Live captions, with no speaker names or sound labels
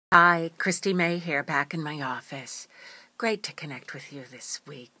Hi, Christy May here, back in my office. Great to connect with you this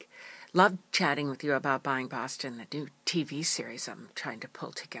week. Loved chatting with you about Buying Boston, the new TV series I'm trying to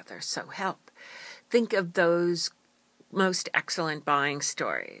pull together, so help. Think of those most excellent buying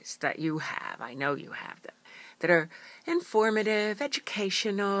stories that you have, I know you have them, that are informative,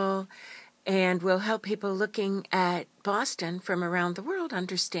 educational, and will help people looking at Boston from around the world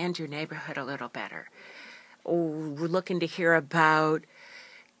understand your neighborhood a little better. We're looking to hear about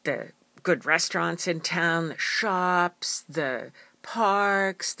the good restaurants in town, the shops, the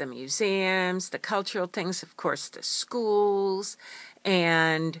parks, the museums, the cultural things, of course, the schools,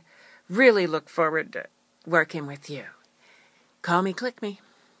 and really look forward to working with you. Call me, click me.